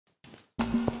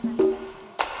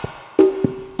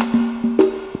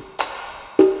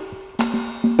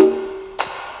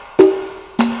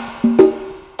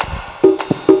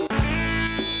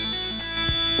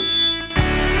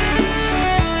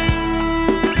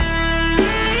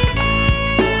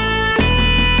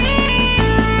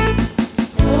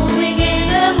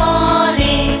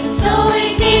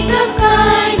seeds of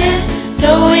kindness,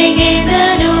 sowing in the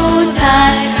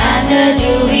noontime and the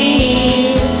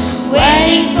dewy eve,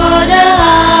 waiting for the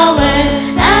harvest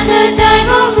and the time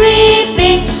of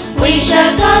reaping. We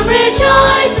shall come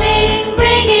rejoicing,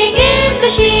 bringing in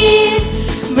the sheaves,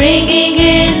 bringing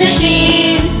in the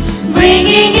sheaves,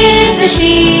 bringing in the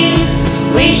sheaves.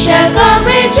 We shall come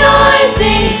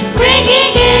rejoicing,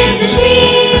 bringing in the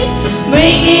sheaves,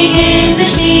 bringing in the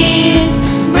sheaves,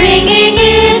 bringing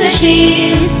in the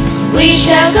sheaves. We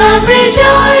shall come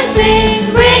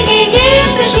rejoicing, bringing in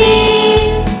the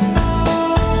sheaves.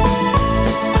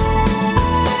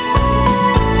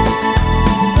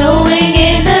 Sowing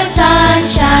in the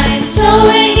sunshine,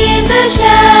 sowing in the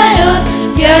shadows,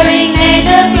 fearing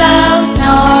neither clouds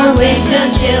nor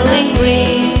winter's chilling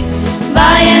breeze.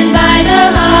 By and